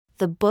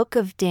The Book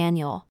of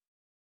Daniel.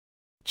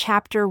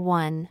 Chapter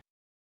 1.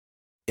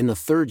 In the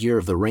 3rd year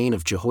of the reign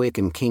of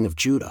Jehoiakim king of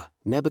Judah,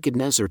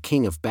 Nebuchadnezzar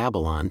king of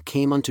Babylon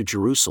came unto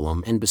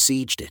Jerusalem and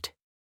besieged it.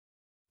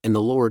 And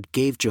the Lord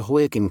gave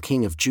Jehoiakim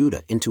king of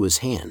Judah into his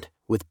hand,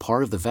 with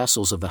part of the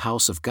vessels of the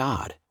house of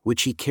God,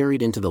 which he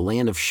carried into the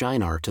land of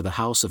Shinar to the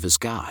house of his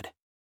God.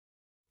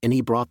 And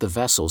he brought the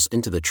vessels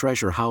into the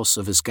treasure house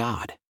of his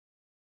God.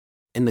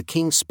 And the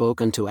king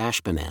spoke unto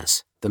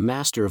Ashpenaz, the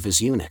master of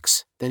his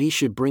eunuchs, that he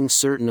should bring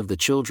certain of the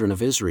children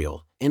of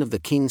Israel, and of the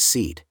king's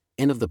seed,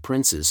 and of the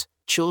princes,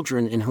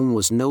 children in whom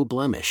was no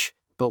blemish,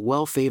 but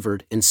well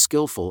favored and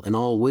skillful in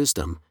all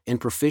wisdom, and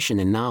proficient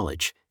in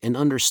knowledge, and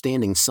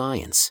understanding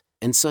science,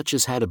 and such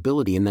as had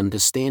ability in them to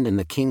stand in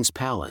the king's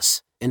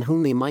palace, and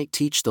whom they might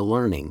teach the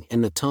learning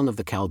and the tongue of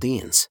the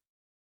Chaldeans.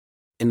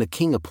 And the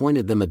king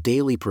appointed them a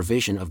daily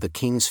provision of the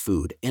king's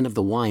food and of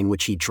the wine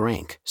which he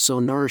drank, so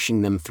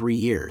nourishing them 3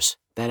 years,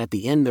 that at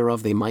the end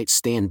thereof they might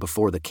stand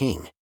before the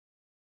king.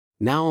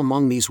 Now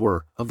among these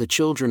were, of the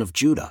children of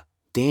Judah,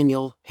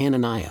 Daniel,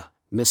 Hananiah,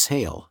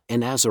 Mishael,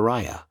 and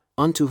Azariah,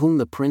 unto whom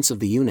the prince of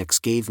the eunuchs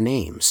gave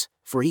names,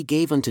 for he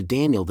gave unto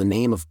Daniel the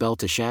name of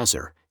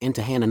Belteshazzar, and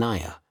to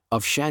Hananiah,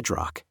 of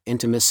Shadrach, and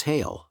to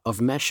Mishael,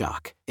 of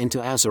Meshach, and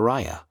to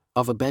Azariah,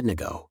 of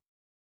Abednego.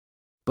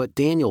 But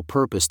Daniel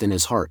purposed in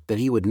his heart that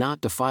he would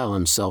not defile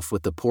himself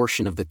with the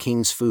portion of the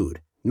king's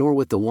food, nor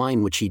with the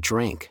wine which he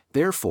drank.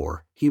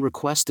 Therefore, he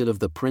requested of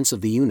the prince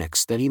of the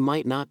eunuchs that he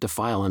might not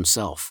defile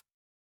himself.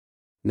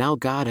 Now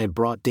God had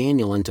brought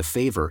Daniel into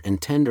favor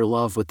and tender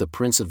love with the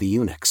prince of the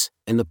eunuchs,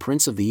 and the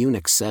prince of the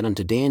eunuchs said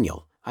unto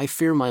Daniel, I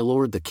fear my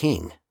lord the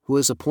king, who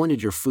has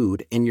appointed your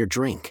food and your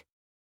drink.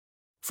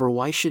 For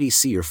why should he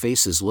see your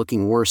faces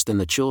looking worse than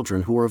the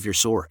children who are of your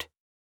sort?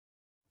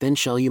 Then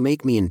shall you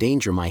make me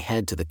endanger my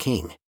head to the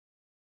king.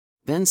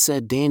 Then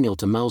said Daniel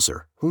to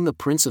Melzar, whom the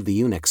prince of the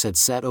eunuchs had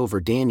set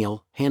over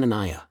Daniel,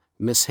 Hananiah,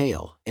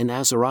 Mishael, and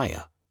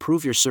Azariah,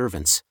 prove your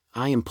servants,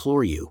 I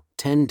implore you,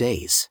 10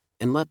 days,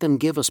 and let them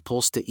give us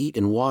pulse to eat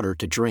and water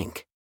to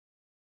drink.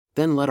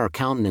 Then let our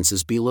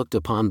countenances be looked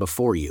upon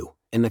before you,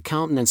 and the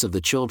countenance of the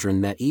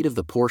children that eat of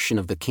the portion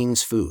of the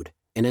king's food,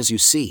 and as you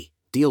see,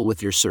 deal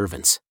with your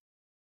servants.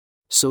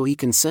 So he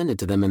consented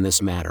to them in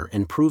this matter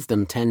and proved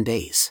them 10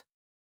 days.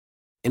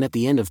 And at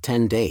the end of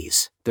 10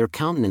 days, their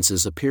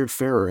countenances appeared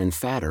fairer and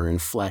fatter in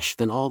flesh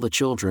than all the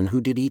children who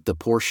did eat the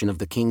portion of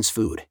the king's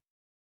food.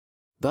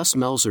 Thus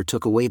Melzar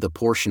took away the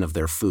portion of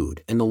their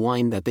food and the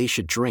wine that they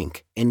should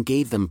drink, and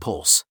gave them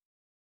pulse.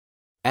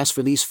 As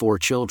for these 4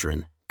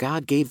 children,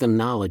 God gave them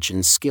knowledge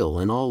and skill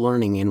in all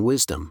learning and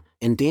wisdom,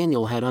 and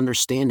Daniel had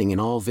understanding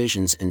in all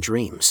visions and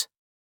dreams.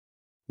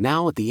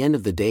 Now at the end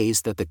of the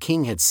days that the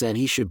king had said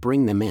he should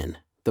bring them in,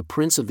 the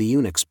prince of the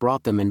eunuchs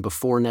brought them in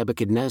before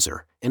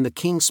Nebuchadnezzar, and the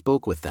king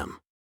spoke with them.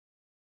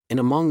 And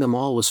among them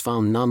all was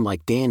found none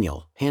like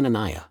Daniel,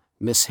 Hananiah,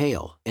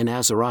 Mishael, and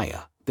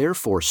Azariah,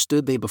 therefore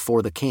stood they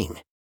before the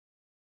king.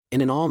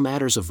 And in all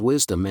matters of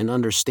wisdom and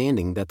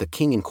understanding that the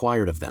king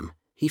inquired of them,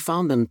 he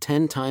found them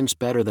 10 times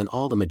better than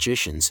all the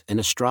magicians and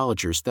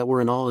astrologers that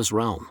were in all his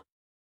realm.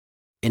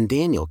 And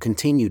Daniel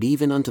continued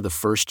even unto the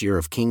 1st year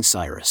of King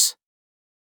Cyrus.